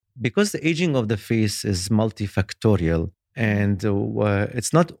because the aging of the face is multifactorial, and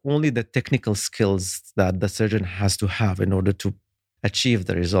it's not only the technical skills that the surgeon has to have in order to achieve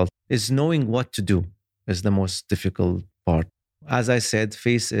the result, is knowing what to do is the most difficult part. As I said,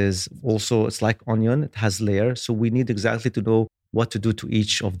 face is also, it's like onion, it has layers. So we need exactly to know what to do to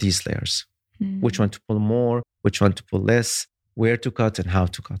each of these layers, which one to pull more, which one to pull less, where to cut and how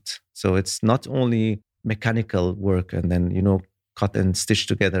to cut. So it's not only mechanical work and then, cut and stitch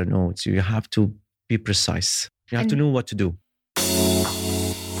together. No, you have to be precise. You have to know what to do.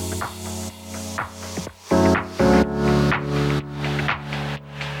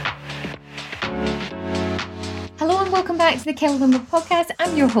 Hello and welcome back to the Kelly Lumber Podcast.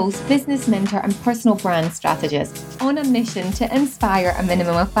 I'm your host, business mentor and personal brand strategist, on a mission to inspire a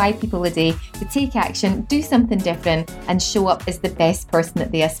minimum of 5 people a day to take action, do something different and show up as the best person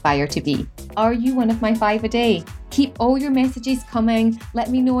that they aspire to be. Are you one of my 5 a day? Keep all your messages coming. Let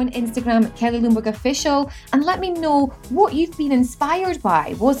me know on Instagram at Kelly Lumberg Official and let me know what you've been inspired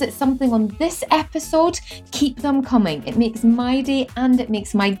by. Was it something on this episode? Keep them coming. It makes my day and it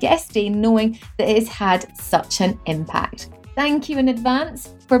makes my guest day knowing that it has had such an impact. Thank you in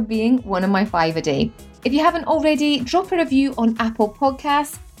advance for being one of my 5 a day. If you haven't already, drop a review on Apple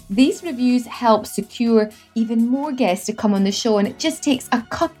Podcasts. These reviews help secure even more guests to come on the show, and it just takes a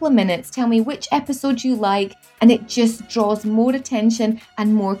couple of minutes. Tell me which episode you like, and it just draws more attention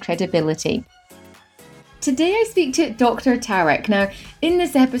and more credibility. Today I speak to Dr. Tarek. Now, in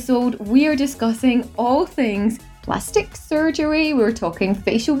this episode, we are discussing all things plastic surgery, we're talking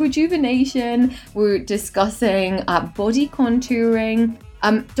facial rejuvenation, we're discussing body contouring.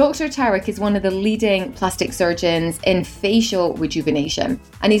 Dr. Tarek is one of the leading plastic surgeons in facial rejuvenation,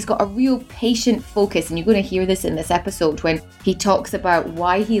 and he's got a real patient focus, and you're going to hear this in this episode when he talks about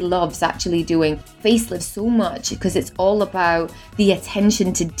why he loves actually doing facelifts so much, because it's all about the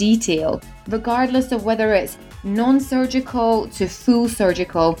attention to detail, regardless of whether it's non-surgical to full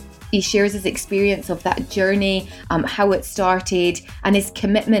surgical. He shares his experience of that journey, how it started, and his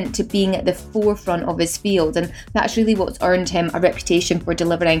commitment to being at the forefront of his field. And that's really what's earned him a reputation for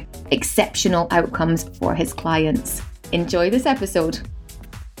delivering exceptional outcomes for his clients. Enjoy this episode.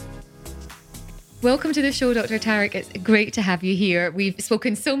 Welcome to the show, Dr. Tarek. It's great to have you here. We've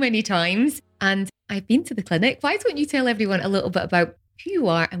spoken so many times, and I've been to the clinic. Why don't you tell everyone a little bit about who you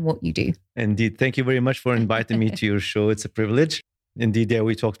are and what you do? Indeed. Thank you very much for inviting me to your show. It's a privilege. Indeed, yeah,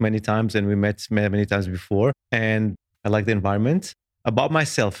 we talked many times and we met many times before, and I like the environment. About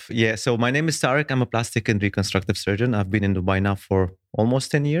myself, yeah, so my name is Tarek. I'm a plastic and reconstructive surgeon. I've been in Dubai now for almost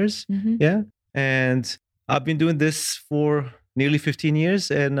 10 years, yeah, and I've been doing this for nearly 15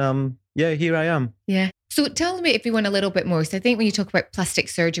 years, and here I am. Yeah. So tell me, everyone, a little bit more. So I think when you talk about plastic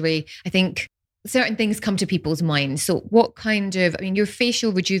surgery, I think certain things come to people's minds. So what kind of, your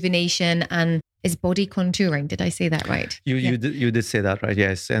facial rejuvenation and is body contouring. Did I say that right? You did say that right,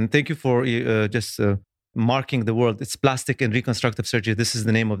 yes. And thank you for just marking the word. It's plastic and reconstructive surgery. This is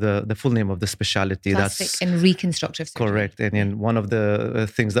the name of the full name of the specialty. Plastic and reconstructive surgery. Correct. And one of the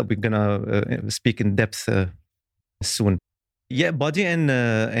things that we're going to speak in depth soon. Yeah, body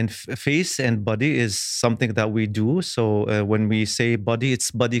and face and body is something that we do. So when we say body,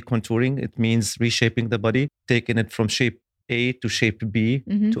 it's body contouring. It means reshaping the body, taking it from shape A to shape B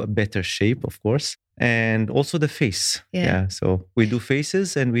to a better shape, of course. And also the face. Yeah. So we do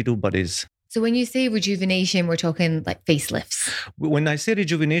faces and we do bodies. So when you say rejuvenation, we're talking like facelifts. When I say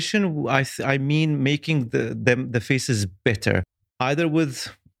rejuvenation, I mean making the faces better, either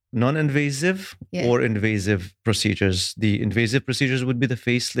with non-invasive or invasive procedures. The invasive procedures would be the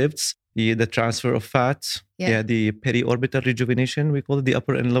facelifts, the transfer of fat, the periorbital rejuvenation, we call it the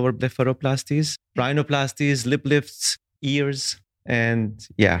upper and lower blepharoplasties, rhinoplasties, lip lifts, ears, and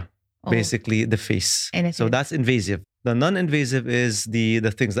basically the face. So that's invasive. The non-invasive is the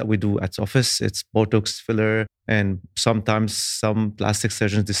things that we do at office. It's Botox, filler, and sometimes some plastic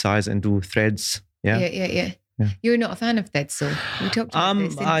surgeons decide and do threads. Yeah. You're not a fan of that, so we talked about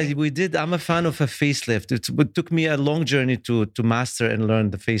this. We did. I'm a fan of a facelift. It took me a long journey to master and learn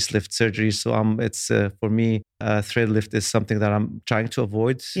the facelift surgery. So it's for me, thread lift is something that I'm trying to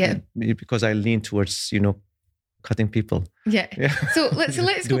avoid. Because I lean towards cutting people. Yeah. So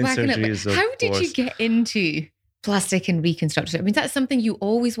let's go back a little bit. How did you get into plastic and reconstructive? That's something you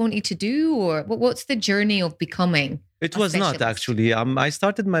always wanted to do, or what's the journey of becoming? It was not actually. I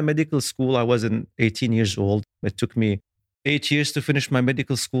started my medical school. I was 18 years old. It took me 8 years to finish my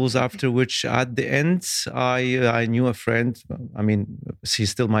medical schools, after which at the end, I knew a friend. He's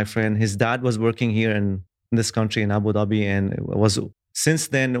still my friend. His dad was working here in this country in Abu Dhabi and was since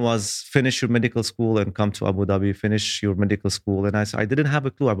then was finish your medical school and come to Abu Dhabi, finish your medical school. And I didn't have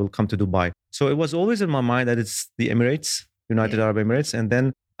a clue I will come to Dubai. So it was always in my mind that it's the Emirates, United Arab Emirates. And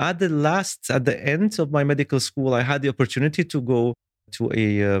then at the end of my medical school, I had the opportunity to go to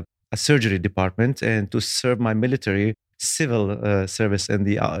a surgery department and to serve my military civil service in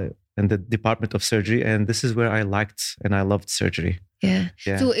the Department of Surgery. And this is where I liked and I loved surgery. Yeah.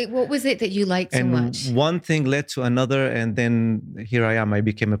 So what was it that you liked so much? One thing led to another. And then here I am. I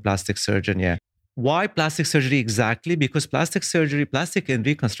became a plastic surgeon. Yeah. Why plastic surgery exactly? Because plastic and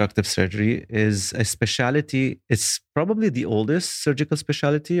reconstructive surgery is a specialty. It's probably the oldest surgical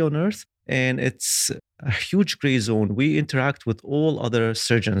specialty on earth. And it's a huge gray zone. We interact with all other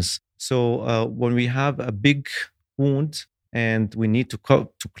surgeons. So when we have a big wound and we need to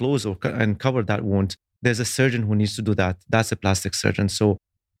close and cover that wound, there's a surgeon who needs to do that. That's a plastic surgeon.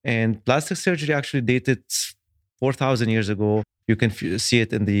 And plastic surgery actually dated 4,000 years ago. You can see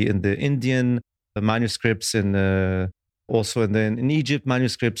it in the Indian manuscripts and also in Egypt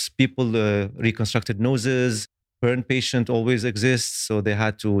manuscripts. People reconstructed noses. Burn patient always exists, so they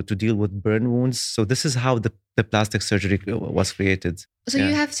had to deal with burn wounds. So this is how the plastic surgery was created. So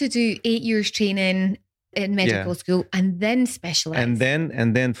you have to do 8 years training in medical school and then specialize.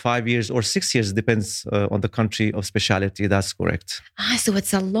 And then 5 years or 6 years, depends on the country of specialty. That's correct. So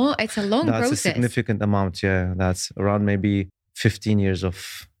it's a long process. That's a significant amount. Yeah, that's around maybe 15 years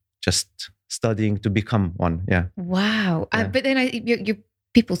of just studying to become one. Yeah. Wow. But then your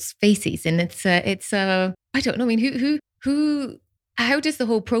people's faces, and it's I don't know. I mean, who? How does the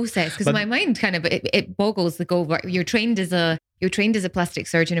whole process? Because my mind kind of it boggles the go. You're trained as a plastic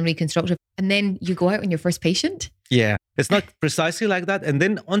surgeon and reconstructive, and then you go out on your first patient. Yeah, it's not precisely like that. And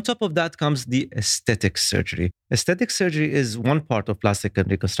then on top of that comes the aesthetic surgery. Aesthetic surgery is one part of plastic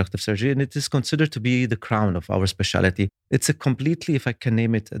and reconstructive surgery, and it is considered to be the crown of our specialty. It's a completely, if I can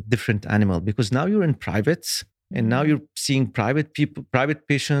name it, a different animal, because now you're in private, and now you're seeing private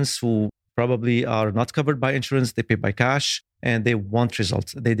patients who probably are not covered by insurance. They pay by cash and they want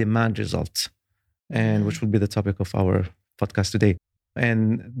results. They demand results, and which will be the topic of our podcast today.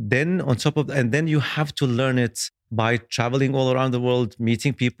 And then then you have to learn it by traveling all around the world,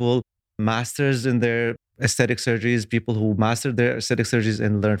 meeting people, masters in their aesthetic surgeries, people who mastered their aesthetic surgeries,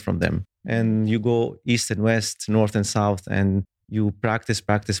 and learn from them. And you go east and west, north and south, and you practice.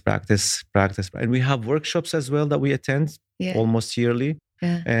 And we have workshops as well that we attend almost yearly.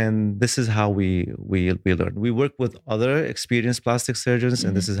 Yeah. And this is how we learn. We work with other experienced plastic surgeons,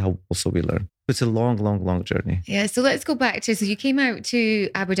 and this is how also we learn. It's a long journey. Yeah. So let's go back to, so you came out to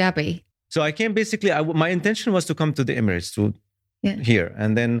Abu Dhabi. So I came basically, my intention was to come to the Emirates, to here.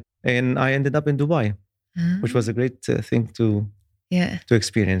 And I ended up in Dubai, which was a great thing to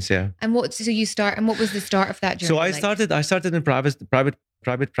experience. Yeah. And what was the start of that journey? So I started in private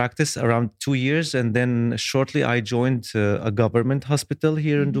practice around 2 years. And then shortly I joined a government hospital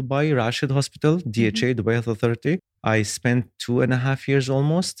here in Dubai, Rashid Hospital, DHA, Dubai Health Authority. I spent 2.5 years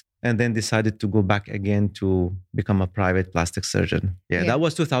almost, and then decided to go back again to become a private plastic surgeon. Yeah. That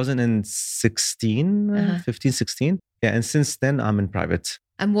was 2016, 15, 16. Yeah. And since then I'm in private.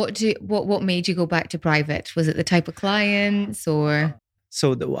 And what made you go back to private? Was it the type of clients or?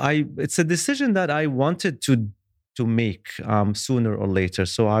 So it's a decision that I wanted to make sooner or later.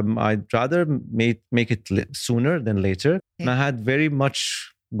 So I'd rather make it sooner than later. And I had very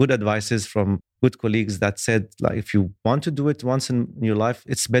much good advices from good colleagues that said, like, if you want to do it once in your life,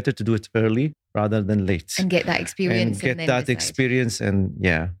 it's better to do it early rather than late. And get that experience. And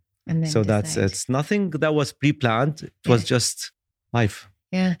so it's nothing that was pre-planned. It was just life.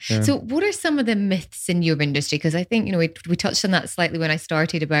 Yeah. So what are some of the myths in your industry? Because I think, we touched on that slightly when I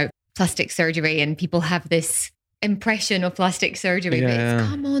started about plastic surgery, and people have this impression of plastic surgery, but it's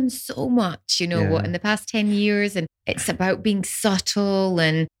come on so much, what, in the past 10 years, and it's about being subtle,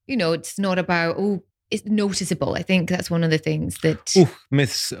 and, it's not about, it's noticeable. I think that's one of the things that...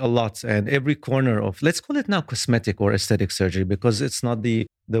 myths a lot. And every corner of, let's call it now cosmetic or aesthetic surgery, because it's not the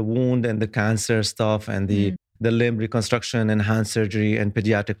wound and the cancer stuff and the limb reconstruction and hand surgery and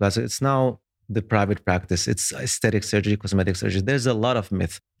pediatric plastic. It's now the private practice. It's aesthetic surgery, cosmetic surgery. There's a lot of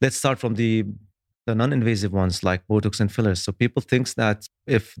myth. Let's start from the non-invasive ones like Botox and fillers. So people think that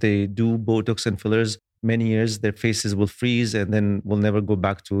if they do Botox and fillers many years, their faces will freeze and then will never go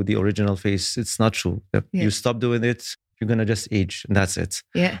back to the original face. It's not true. You stop doing it, you're going to just age, and that's it.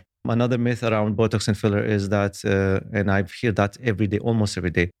 Yeah. Another myth around Botox and filler is that, and I hear that every day, almost every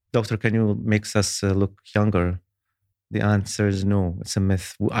day, doctor, can you make us look younger? The answer is no, it's a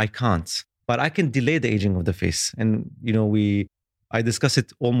myth. I can't, but I can delay the aging of the face. And, I discuss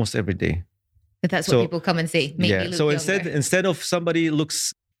it almost every day. But that's what people come and say. Make me look so younger. instead of somebody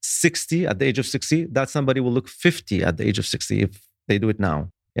looks 60 at the age of 60, that somebody will look 50 at the age of 60 if they do it now.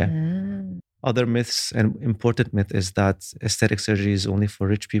 Yeah. Other myths, and important myth, is that aesthetic surgery is only for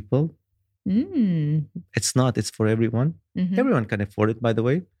rich people. It's not. It's for everyone. Everyone can afford it, by the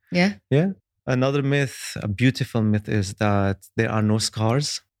way. Yeah. Yeah. Another myth, a beautiful myth, is that there are no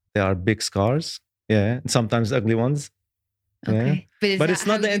scars. There are big scars. Yeah. And sometimes ugly ones. Okay. Yeah. But it's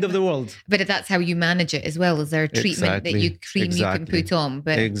not the end of the world. But that's how you manage it as well. Is there a treatment that you can put on?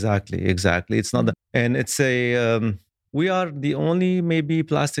 But Exactly. It's not and it's we are the only maybe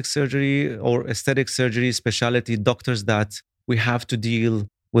plastic surgery or aesthetic surgery specialty doctors that we have to deal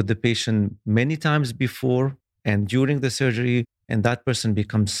with the patient many times before and during the surgery, and that person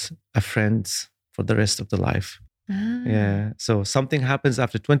becomes a friend for the rest of the life. Yeah. So something happens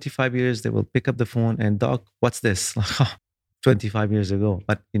after 25 years, they will pick up the phone and, doc, what's this? 25 years ago.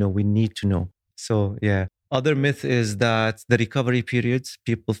 But, we need to know. So, yeah. Other myth is that the recovery periods,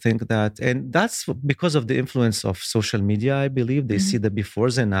 people think that, and that's because of the influence of social media, I believe. They see the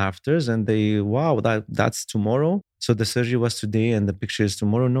befores and afters and wow, that's tomorrow. So the surgery was today and the picture is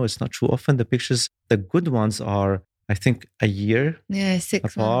tomorrow. No, it's not true. Often the pictures, the good ones are, I think, a year. Yeah,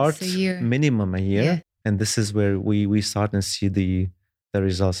 6 apart, months, a year. Minimum a year. Yeah. And this is where we start and see the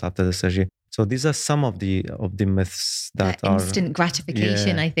results after the surgery. So these are some of the myths that are instant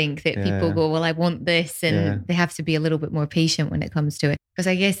gratification. I think that people go, well, I want this, and they have to be a little bit more patient when it comes to it. Because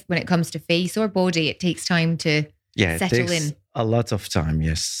I guess when it comes to face or body, it takes time to settle in. A lot of time.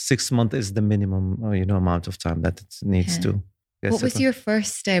 Yes, 6 months is the minimum, amount of time that it needs to. Yes, what was your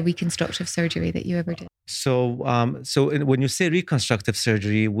first reconstructive surgery that you ever did? So when you say reconstructive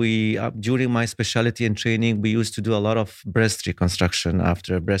surgery, we during my specialty and training, we used to do a lot of breast reconstruction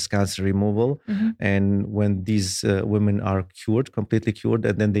after breast cancer removal. And when these women are completely cured,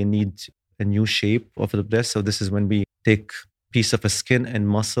 and then they need a new shape of the breast. So this is when we take piece of a skin and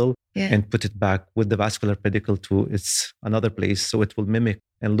muscle and put it back with the vascular pedicle to its another place, so it will mimic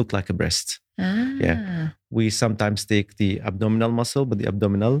and look like a breast. Yeah. We sometimes take the abdominal muscle, but the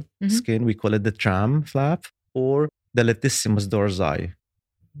abdominal skin, we call it the tram flap or the latissimus dorsi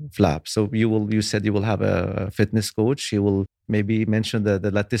flap. So you said you will have a fitness coach. He will maybe mention the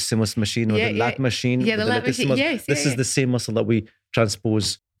latissimus machine or the lat machine. Yeah, the lat machine. Yes, this is the same muscle that we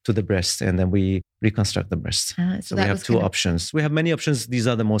transpose to the breast, and then we reconstruct the breast. So we have two options. We have many options. These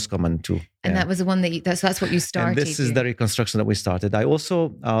are the most common two. And that was the one that that's what you started. And this is the reconstruction that we started. I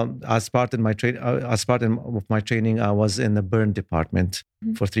also, as part of my training, I was in the burn department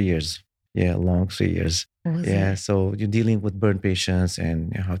for 3 years. Yeah, long 3 years. So you're dealing with burn patients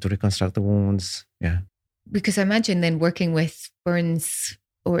and how to reconstruct the wounds. Yeah. Because I imagine then working with burns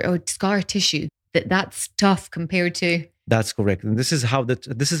or scar tissue, that's tough compared to. That's correct. And this is how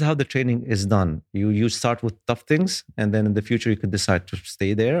the training is done. You start with tough things, and then in the future you can decide to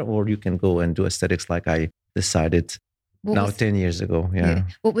stay there, or you can go and do aesthetics like I decided 10 years ago. Yeah.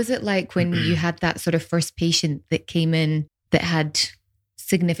 What was it like when you had that sort of first patient that came in that had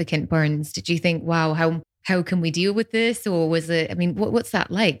significant burns? Did you think, wow, how can we deal with this? Or was it, what's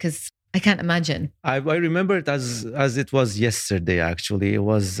that like? Because I can't imagine. I remember it as it was yesterday, actually. It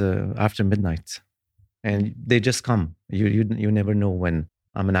was after midnight. And they just come. You never know when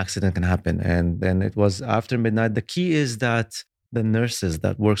an accident can happen. And then it was after midnight. The key is that the nurses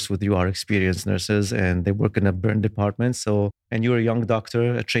that works with you are experienced nurses, and they work in a burn department. And you're a young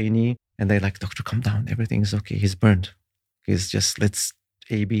doctor, a trainee, and they're like, doctor, calm down. Everything's okay. He's burned. He's just, let's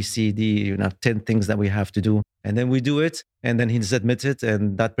A, B, C, D, 10 things that we have to do. And then we do it. And then he's admitted,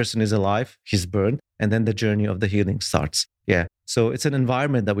 and that person is alive. He's burned. And then the journey of the healing starts. Yeah. So it's an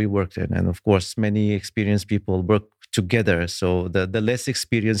environment that we worked in. And of course, many experienced people work together. So the less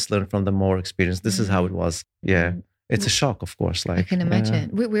experienced learn from the more experienced. This is how it was. Yeah. It's a shock, of course. I can imagine.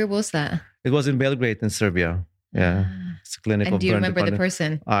 Where was that? It was in Belgrade in Serbia. Yeah. It's a clinic. And do you remember the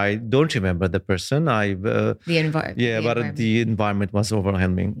person? I don't remember the person. The environment was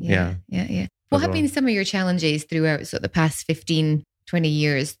overwhelming. Yeah. What have been some of your challenges throughout the past 15, 20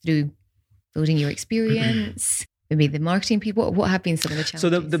 years through building your experience? Maybe the marketing people. What have been some of the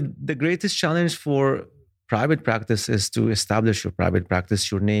challenges? So the greatest challenge for private practice is to establish your private practice,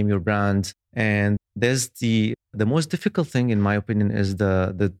 your name, your brand. And there's the most difficult thing, in my opinion, is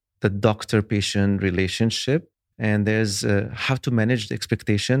the doctor-patient relationship. And there's how to manage the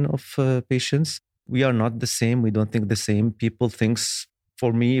expectation of patients. We are not the same. We don't think the same. People thinks,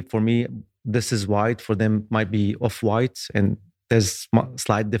 for me, this is white. For them, might be off-white. And there's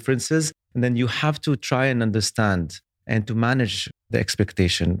slight differences. And then you have to try and understand and to manage the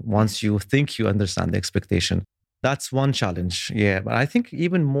expectation. Once you think you understand the expectation, That's one challenge. Yeah. But I think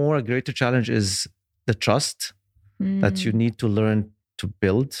even more a greater challenge is the trust that you need to learn to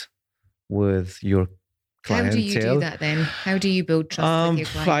build with your clientele. How do you do that then? How do you build trust with your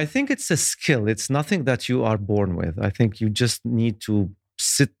clients? I think it's a skill. It's nothing that you are born with. I think you just need to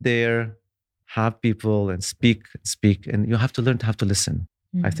sit there, have people and speak, and you have to learn to have to listen.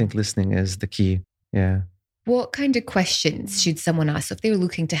 I think listening is the key. Yeah. What kind of questions should someone ask? So if they're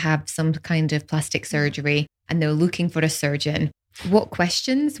looking to have some kind of plastic surgery and they're looking for a surgeon, what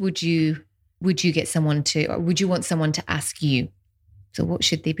questions would you get someone to, or would you want someone to ask you? So what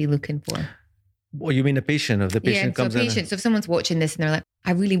should they be looking for? Well, you mean a patient? If the patient comes in. So if someone's watching this and they're like,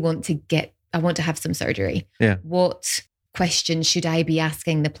 I want to have some surgery. Yeah. What questions should I be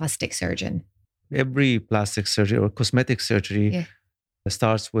asking the plastic surgeon? Every plastic surgery or cosmetic surgery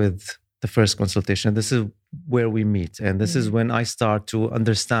starts with the first consultation. This is where we meet. And this is when I start to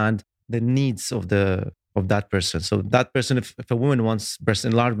understand the needs of that person. So that person, if a woman wants breast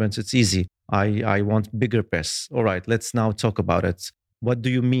enlargement, it's easy. I want bigger breasts. All right, let's now talk about it. What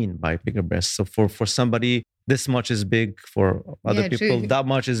do you mean by bigger breasts? So for somebody, this much is big. For other people, true. that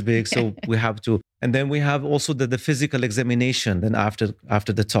much is big. So we have to, and then we have also the physical examination. Then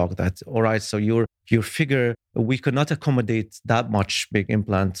after the talk, that all right. So your figure, we cannot accommodate that much big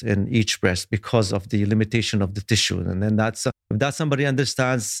implant in each breast because of the limitation of the tissue. And then if that somebody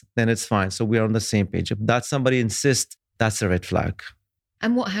understands, then it's fine. So we are on the same page. If that somebody insists, that's a red flag.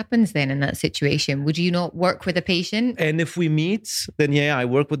 And what happens then in that situation? Would you not work with a patient? And if we meet, then I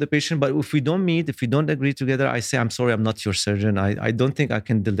work with the patient. But if we don't meet, if we don't agree together, I say, I'm sorry, I'm not your surgeon. I don't think I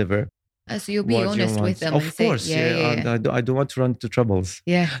can deliver. So you'll be honest with them. Of course, I don't want to run into troubles.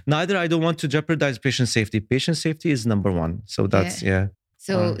 Yeah. Neither I don't want to jeopardize patient safety. Patient safety is number one. So that's,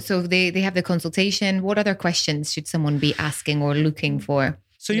 So they have the consultation. What other questions should someone be asking or looking for?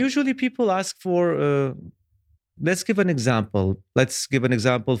 So usually people ask for... Let's give an example. Let's give an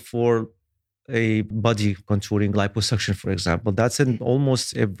example for a body contouring liposuction, for example. That's in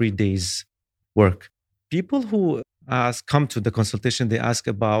almost every day's work. People who come to the consultation, they ask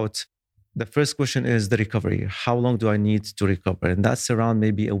about, the first question is the recovery. How long do I need to recover? And that's around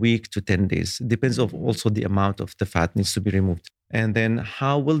maybe a week to 10 days. It depends on also the amount of the fat needs to be removed. And then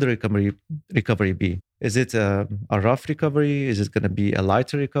how will the recovery be? Is it a rough recovery? Is it going to be a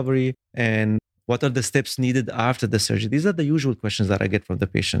lighter recovery? And what are the steps needed after the surgery? These are the usual questions that I get from the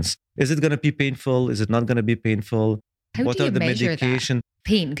patients. Is it going to be painful? Is it not going to be painful? What do you measure medication? That?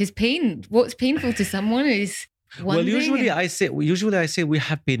 Pain, because what's painful to someone is one thing. Usually I say we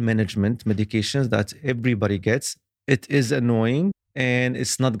have pain management medications that everybody gets. It is annoying and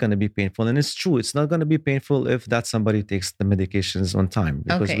it's not going to be painful. And it's true, it's not going to be painful if that somebody takes the medications on time,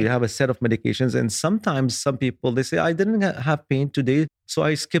 because we have a set of medications. And sometimes some people, they say, I didn't have pain today, so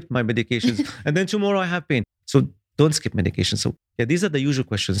I skipped my medications. And then tomorrow I have pain. So don't skip medications. So these are the usual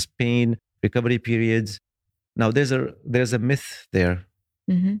questions: pain, recovery periods. Now there's a myth there.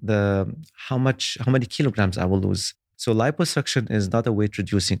 The how many kilograms I will lose. So liposuction is not a weight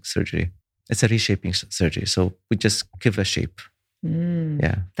reducing surgery. It's a reshaping surgery. So we just give a shape.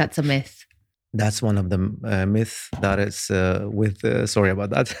 That's a myth. That's one of the myth that is sorry about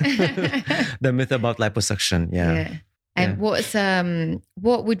that. The myth about liposuction. And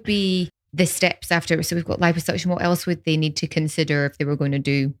what would be the steps after? So we've got liposuction. What else would they need to consider if they were going to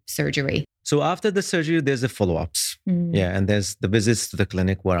do surgery? So after the surgery, there's the follow-ups. And there's the visits to the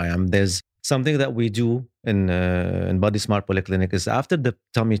clinic where I am. There's something that we do in Body Smart Polyclinic is after the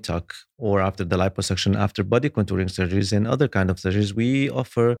tummy tuck or after the liposuction, after body contouring surgeries and other kind of surgeries, we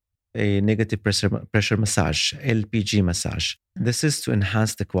offer a negative pressure massage, LPG massage. This is to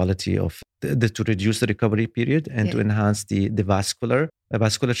enhance the quality of to reduce the recovery period and to enhance the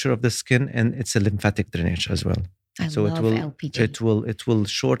vasculature of the skin, and it's a lymphatic drainage as well. I love LPG. It will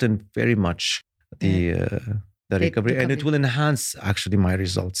shorten very much the recovery, and it will enhance actually my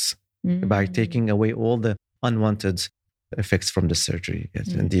results by taking away all the unwanted effects from the surgery. Yes,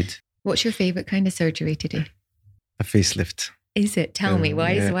 indeed. What's your favorite kind of surgery to do? A facelift. Is it? Tell me,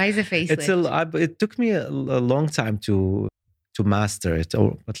 why is a facelift? It took me a long time to master it,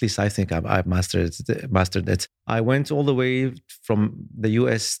 or at least I think I mastered it. I went all the way from the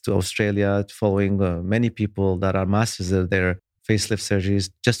US to Australia, following many people that are masters of their facelift surgeries,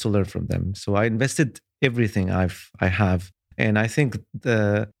 just to learn from them. So I invested everything I have, and I think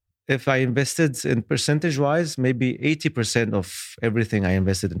if I invested in percentage-wise, maybe 80% of everything I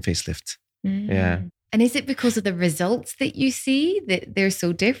invested in facelift. Yeah. And is it because of the results that you see that they're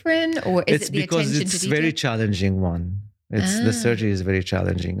so different, or is it the attention to detail? It's very challenging one. The surgery is very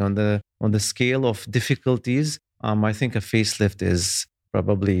challenging. On the scale of difficulties, I think a facelift is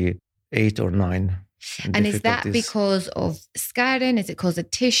probably 8 or 9. And is that because of scarring? Is it because of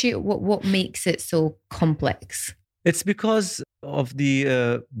tissue? What makes it so complex? It's because of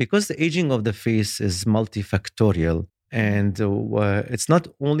because the aging of the face is multifactorial. And it's not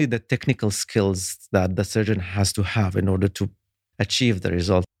only the technical skills that the surgeon has to have in order to achieve the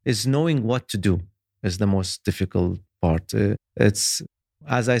result. Is knowing what to do is the most difficult part. It's,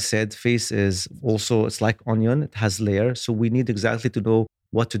 as I said, face is also, it's like onion. It has layers. So we need exactly to know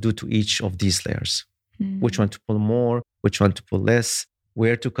what to do to each of these layers. Which one to pull more, which one to pull less,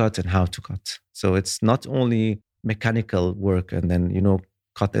 where to cut and how to cut. So it's not only mechanical work and then,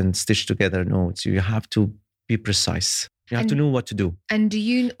 cut and stitch together. No, it's, you have to be precise. You have to know what to do. And do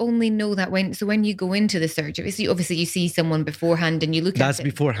you only know that when you go into the surgery? So obviously you see someone beforehand and you look at it. That's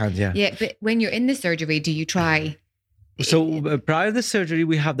beforehand, yeah. Yeah, but when you're in the surgery, do you try? So prior to the surgery,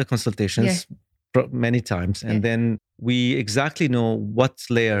 we have the consultations many times. And then we exactly know what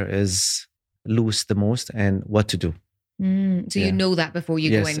layer is loose the most and what to do. So you know that before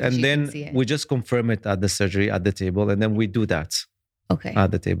you go in. And then we just confirm it at the surgery at the table. And then we do that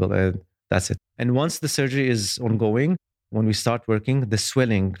at the table. And that's it. And once the surgery is ongoing, when we start working, the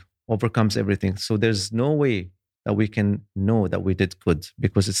swelling overcomes everything. So there's no way that we can know that we did good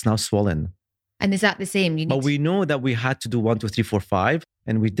because it's now swollen. And is that the same? But we know that we had to do 1, 2, 3, 4, 5,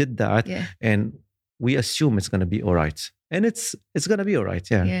 and we did that. Yeah. And we assume it's going to be all right. And it's going to be all right.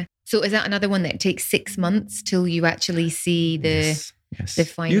 Yeah. So is that another one that takes 6 months till you actually see the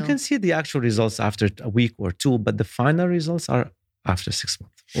final? You can see the actual results after a week or 2, but the final results are after 6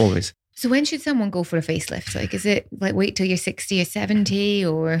 months, always. So when should someone go for a facelift? Like, is it like wait till you're 60 or 70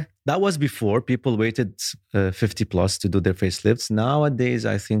 or? That was before. People waited 50 plus to do their facelifts. Nowadays,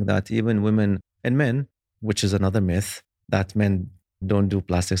 I think that even women and men, which is another myth, that men don't do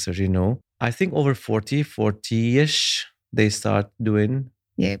plastic surgery. No. I think over 40-ish, they start doing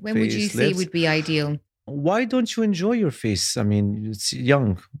when would you say would be ideal? Why don't you enjoy your face? I mean, it's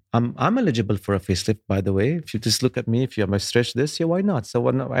young. I'm eligible for a facelift, by the way. If you just look at me, if you have stretch this, why not? So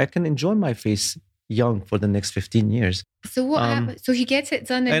I can enjoy my face young for the next 15 years. So what happens? So he gets it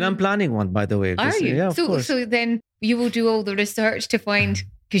done. And I'm planning one, by the way. Are you? Yeah, of course. So then you will do all the research to find,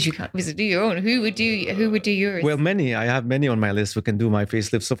 because you can't obviously do your own. Who would do yours? Well, many. I have many on my list who can do my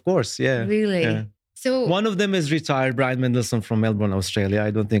facelifts, of course. Yeah. Really? Yeah. So one of them is retired, Brian Mendelssohn from Melbourne, Australia.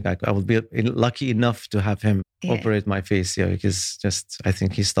 I don't think I will be lucky enough to have him operate my face. Yeah, because I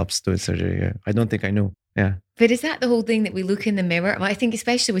think he stops doing surgery. Yeah. I don't think I know. Yeah. But is that the whole thing that we look in the mirror? Well, I think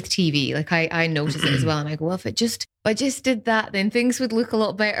especially with TV, like I notice it as well. And I go, well, if I just did that, then things would look a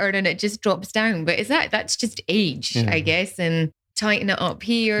lot better and it just drops down. But that's just age, I guess, and tighten it up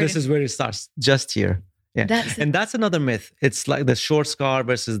here. This is where it starts, just here. Yeah. That's another myth. It's like the short scar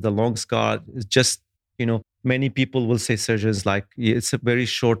versus the long scar. It's just, many people will say surgeons like, it's a very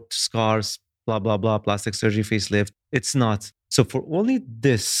short scars, blah, blah, blah, plastic surgery, facelift. It's not. So for only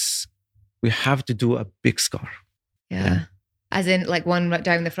this, we have to do a big scar. Yeah. As in like one right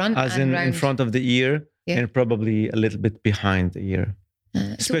down the front? As in front of the ear and probably a little bit behind the ear.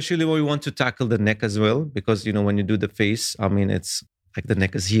 Especially when we want to tackle the neck as well. Because, when you do the face, I mean, it's like the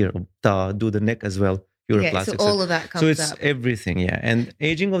neck is here. Do the neck as well. So all of that comes up. So it's everything, And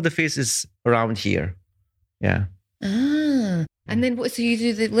aging of the face is around here. Yeah. And then so you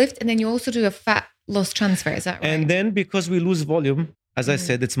do the lift and then you also do a fat loss transfer, is that right? And then because we lose volume, as I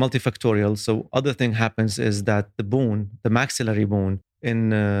said, it's multifactorial. So other thing happens is that the bone, the maxillary bone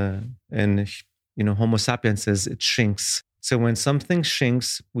in Homo sapiens, it shrinks. So when something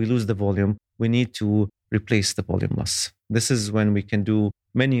shrinks, we lose the volume. We need to replace the volume loss. This is when we can do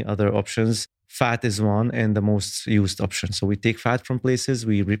many other options. Fat is one and the most used option. So we take fat from places,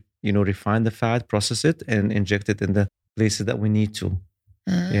 we refine the fat, process it, and inject it in the places that we need to.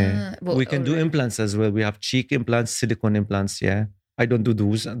 We can do implants as well. We have cheek implants, silicone implants. Yeah, I don't do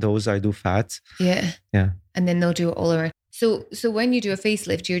those. I do fat. Yeah. And then they'll do it all around. So when you do a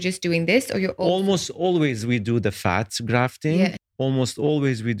facelift, you're just doing this, or you're almost always we do the fat grafting. Yeah. Almost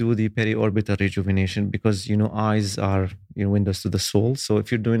always we do the periorbital rejuvenation because, eyes are, windows to the soul. So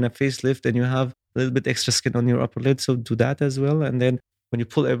if you're doing a facelift and you have a little bit extra skin on your upper lid, so do that as well. And then when you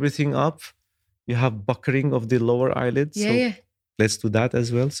pull everything up, you have buckling of the lower eyelids. So let's do that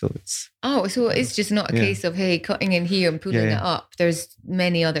as well. So it's... so it's just not a case of, hey, cutting in here and pulling it up. There's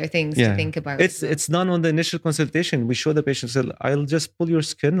many other things to think about. It's done on the initial consultation. We show the patient, so I'll just pull your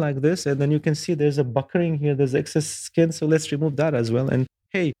skin like this. And then you can see there's a buckling here. There's excess skin. So let's remove that as well. And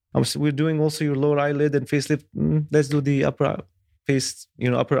hey, we're doing also your lower eyelid and facelift. Let's do the upper face,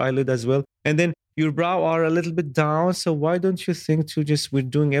 upper eyelid as well. And then your brow are a little bit down. So why don't you think we're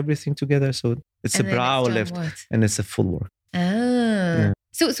doing everything together? So it's a brow lift and it's a full work.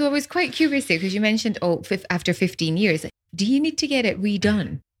 So I was quite curious there because you mentioned, after 15 years, do you need to get it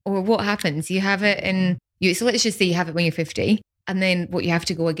redone? Or what happens? You have it so let's just say you have it when you're 50 and then what, you have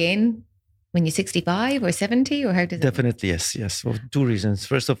to go again when you're 65 or 70, or how does it? Definitely, yes. For 2 reasons.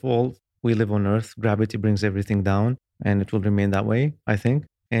 First of all, we live on Earth. Gravity brings everything down and it will remain that way, I think.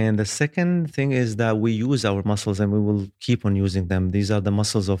 And the second thing is that we use our muscles and we will keep on using them. These are the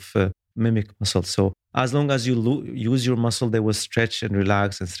muscles of mimic muscles. So as long as you use your muscle, they will stretch and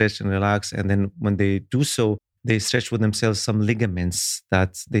relax and stretch and relax. And then when they do so, they stretch with themselves some ligaments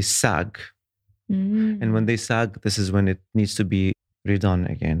that they sag. And when they sag, this is when it needs to be redone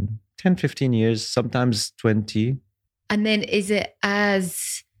again. 10, 15 years, sometimes 20. And then is it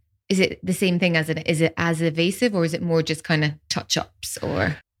the same thing is it as evasive, or is it more just kind of touch-ups,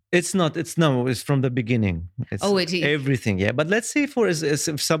 or? It's from the beginning. It's everything. Yeah. But let's say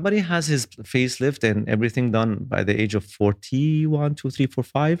if somebody has his facelift and everything done by the age of 41, 2, 3, 4,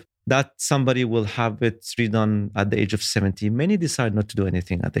 5, that somebody will have it redone at the age of 70. Many decide not to do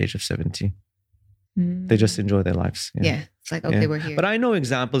anything at the age of 70. They just enjoy their lives. Yeah. It's like, okay, we're here. But I know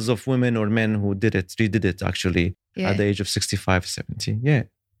examples of women or men who redid it actually at the age of 65, 70. Yeah.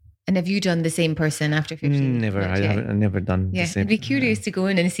 And have you done the same person after 50? Never. I've never done the same. I'd be curious to go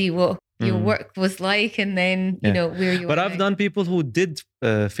in and see what your work was like, and then, where you But I've done people who did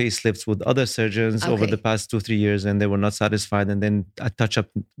facelifts with other surgeons over the past 2-3 years, and they were not satisfied. And then a touch-up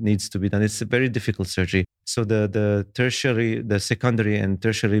needs to be done. It's a very difficult surgery. So the secondary and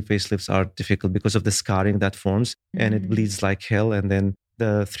tertiary facelifts are difficult because of the scarring that forms, and it bleeds like hell. And then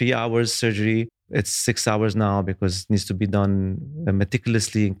the 3 hours surgery, it's 6 hours now because it needs to be done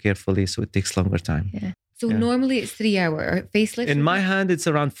meticulously and carefully. So it takes longer time. Yeah. So normally it's 3 hour facelift? In my hand, it's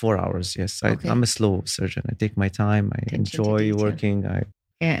around 4 hours. Yes. I'm a slow surgeon. I take my time. I enjoy working.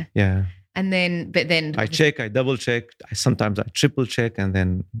 Yeah. And then I check, I double check. Sometimes I triple check, and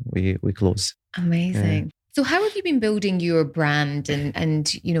then we close. Amazing. Yeah. So how have you been building your brand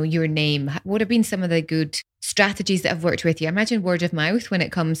and your name? What have been some of the good strategies that have worked with you? I imagine word of mouth when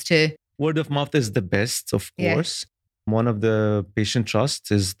it comes to... Word of mouth is the best, of course. One of the patient trust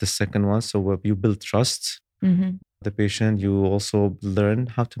is the second one. So you build trust. The patient, you also learn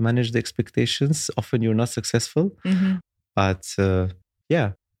how to manage the expectations. Often you're not successful. But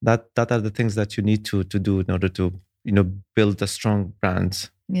that are the things that you need to do in order to build a strong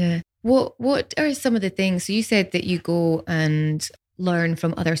brand. Yeah. What are some of the things? So you said that you go and learn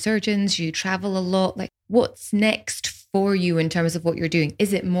from other surgeons, you travel a lot. Like, what's next for you in terms of what you're doing?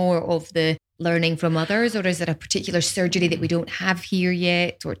 Is it more of the learning from others, or is it a particular surgery that we don't have here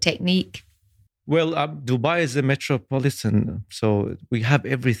yet, or technique? Well, Dubai is a metropolitan, so we have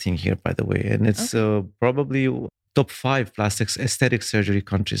everything here, by the way. And it's probably top 5 plastic aesthetic surgery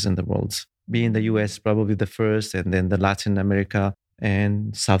countries in the world. Being the US, probably the first, and then the Latin America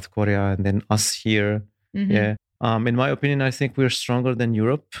and South Korea, and then us here. Yeah. In my opinion, I think we're stronger than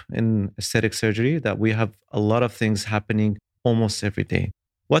Europe in aesthetic surgery, that we have a lot of things happening almost every day.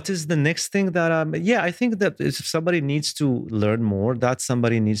 What is the next thing that I think that if somebody needs to learn more, that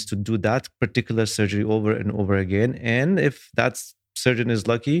somebody needs to do that particular surgery over and over again. And if that surgeon is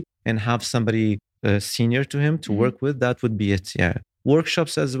lucky and have somebody senior to him to work with, that would be it. Yeah.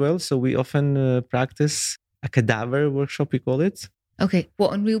 Workshops as well. So we often practice a cadaver workshop, we call it. Okay.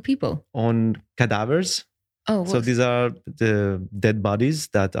 What, on real people? On cadavers. Oh, so these are the dead bodies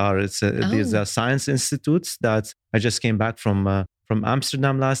that are, these are science institutes that I just came back from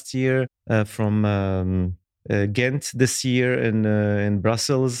Amsterdam last year, from Ghent this year, in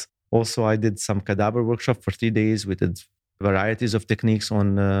Brussels. Also, I did some cadaver workshop for 3 days. We did varieties of techniques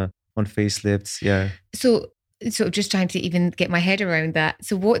on facelifts. Yeah. So just trying to even get my head around that.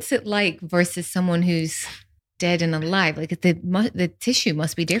 So what's it like versus someone who's dead and alive? Like the tissue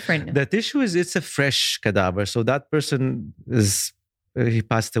must be different. The tissue it's a fresh cadaver. So that person he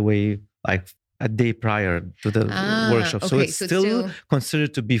passed away like a day prior to the workshop. So it's still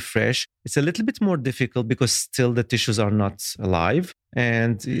considered to be fresh. It's a little bit more difficult because still the tissues are not alive.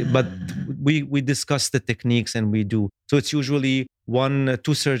 But we discuss the techniques and we do. So it's usually 2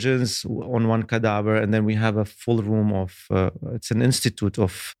 surgeons on one cadaver, and then we have a full room of, it's an institute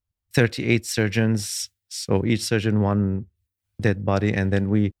of 38 surgeons. So each surgeon one dead body, and then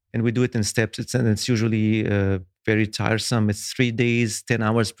we do it in steps. It's usually very tiresome. It's 3 days, 10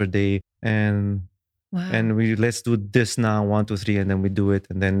 hours per day, and let's do this now, 1, 2, 3, and then we do it.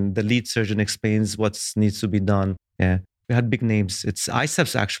 And then the lead surgeon explains what needs to be done. Yeah, we had big names. It's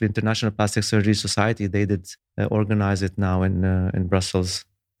ISAPS, actually, International Plastic Surgery Society. They did organize it now in Brussels.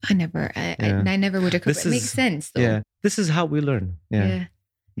 I never would have. It makes sense, though. Yeah, this is how we learn. Yeah.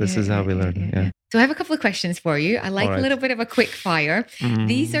 This is how we learn. Yeah. So I have a couple of questions for you. I like a little bit of a quick fire.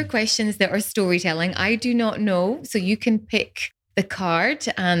 These are questions that are storytelling. I do not know. So you can pick the card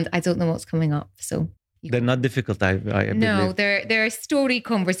and I don't know what's coming up. So they're not difficult. I believe. No, they're story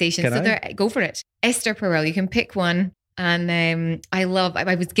conversations. Go for it. Esther Perel, you can pick one. And I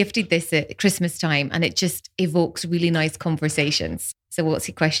was gifted this at Christmas time and it just evokes really nice conversations. So what's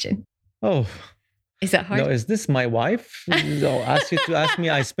your question? Oh, is that hard? No, is this my wife? I'll ask you to ask me.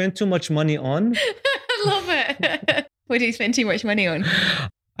 I spend too much money on. I love it. What do you spend too much money on?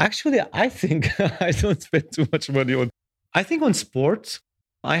 Actually, I think I don't spend too much money on. I think on sports.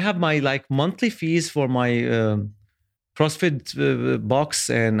 I have my monthly fees for my CrossFit box,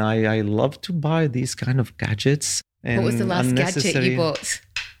 and I love to buy these kind of gadgets. What was the last gadget you bought?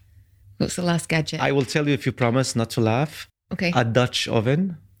 What's the last gadget? I will tell you if you promise not to laugh. Okay. A Dutch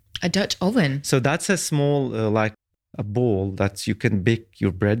oven. A Dutch oven? So that's a small, a bowl that you can bake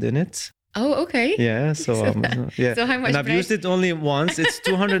your bread in it. Oh, okay. Yeah. So yeah. So how much? And I've used it only once. It's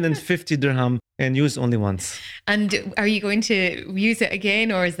 250 dirham and used only once. And are you going to use it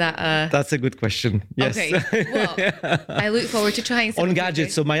again, or is that a? That's a good question. Yes. Okay. Well, I look forward to trying something. On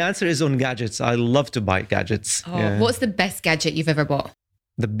gadgets. So my answer is on gadgets. I love to buy gadgets. Oh, yeah. What's the best gadget you've ever bought?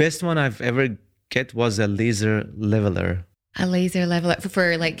 The best one I've ever get was a laser leveler. A laser leveler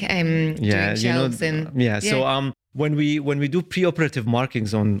for doing shelves and So when we do preoperative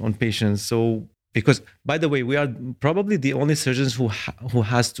markings on patients, so because by the way we are probably the only surgeons who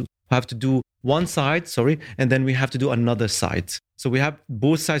have to do one side, and then we have to do another side. So we have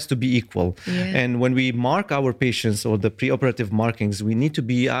both sides to be equal. Yeah. And when we mark our patients or the preoperative markings, we need to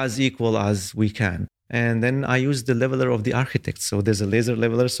be as equal as we can. And then I use the leveler of the architect. So there's a laser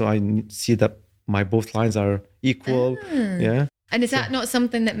leveler, so I see that my both lines are equal. Yeah. And is that not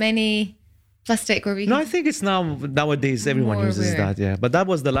something that many plastic or No, I think it's nowadays everyone uses that. Yeah. But that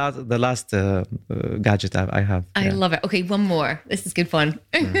was the last gadget I have. I love it. Okay, one more. This is good fun.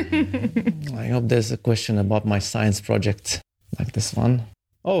 I hope there's a question about my science project like this one.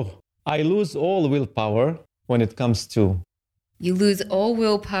 Oh, I lose all willpower when it comes to. You lose all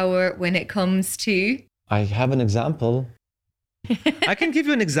willpower when it comes to. I have an example. I can give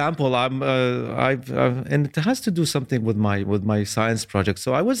you an example. And it has to do something with my science project.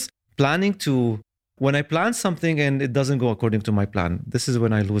 So I was planning when I plan something and it doesn't go according to my plan, this is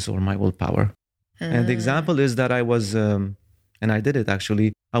when I lose all my willpower. And the example is that I was, and I did it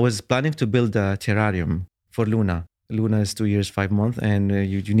actually, I was planning to build a terrarium for Luna. Luna is 2 years, 5 months, and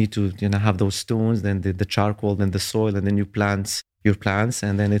you need to have those stones, then the charcoal, then the soil, and then you plant your plants,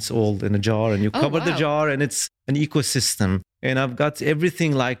 and then it's all in a jar, and you cover the jar, and it's an ecosystem. And I've got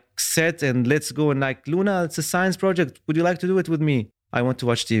everything set, and let's go. And Luna, it's a science project. Would you like to do it with me? I want to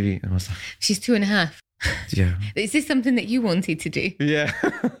watch TV. And I was like, she's 2.5. Yeah. Is this something that you wanted to do? Yeah.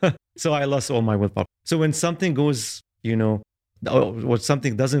 So I lost all my willpower. So when something goes, or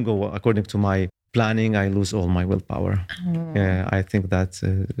something doesn't go according to my planning, I lose all my willpower. Oh. Yeah, I think that,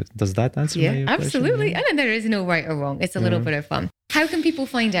 does that answer my question? Absolutely. And there is no right or wrong. It's a little bit of fun. How can people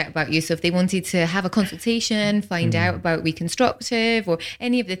find out about you? So if they wanted to have a consultation, find out about Reconstructive or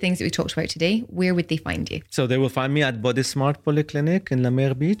any of the things that we talked about today, where would they find you? So they will find me at Body Smart Polyclinic in La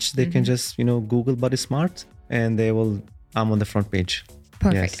Mer Beach. They can just, Google Body Smart and I'm on the front page.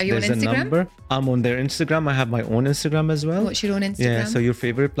 Perfect. Yes, are you on Instagram? A number. I'm on their Instagram. I have my own Instagram as well. What's your own Instagram? Yeah, so your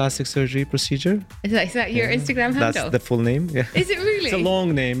favorite plastic surgery procedure. Is that your Instagram handle? That's the full name. Yeah. Is it really? It's a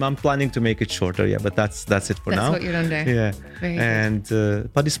long name. I'm planning to make it shorter. Yeah, but that's it for now. That's what you're under. Yeah. Very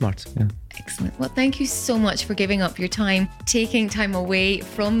good. Body Smart. Yeah. Excellent. Well, thank you so much for giving up your time, taking time away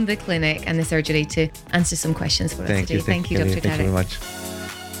from the clinic and the surgery to answer some questions for us today. Thank you, Dr. Tarek. Thank you very much.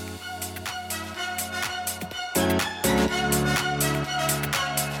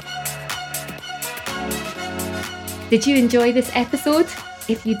 Did you enjoy this episode?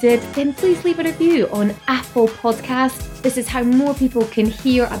 If you did, then please leave a review on Apple Podcasts. This is how more people can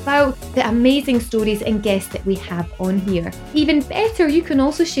hear about the amazing stories and guests that we have on here. Even better, you can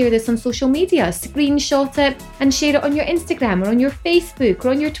also share this on social media. Screenshot it and share it on your Instagram or on your Facebook or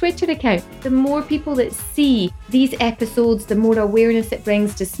on your Twitter account. The more people that see these episodes, the more awareness it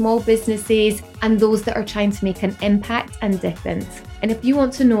brings to small businesses and those that are trying to make an impact and difference. And if you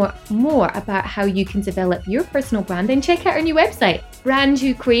want to know more about how you can develop your personal brand, then check out our new website, Brand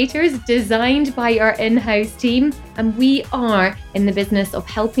New Creators, designed by our in-house team. And we are in the business of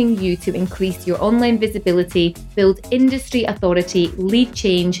helping you to increase your online visibility, build industry authority, lead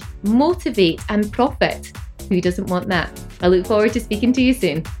change, motivate, and profit. Who doesn't want that? I look forward to speaking to you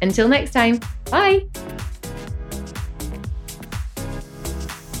soon. Until next time, bye.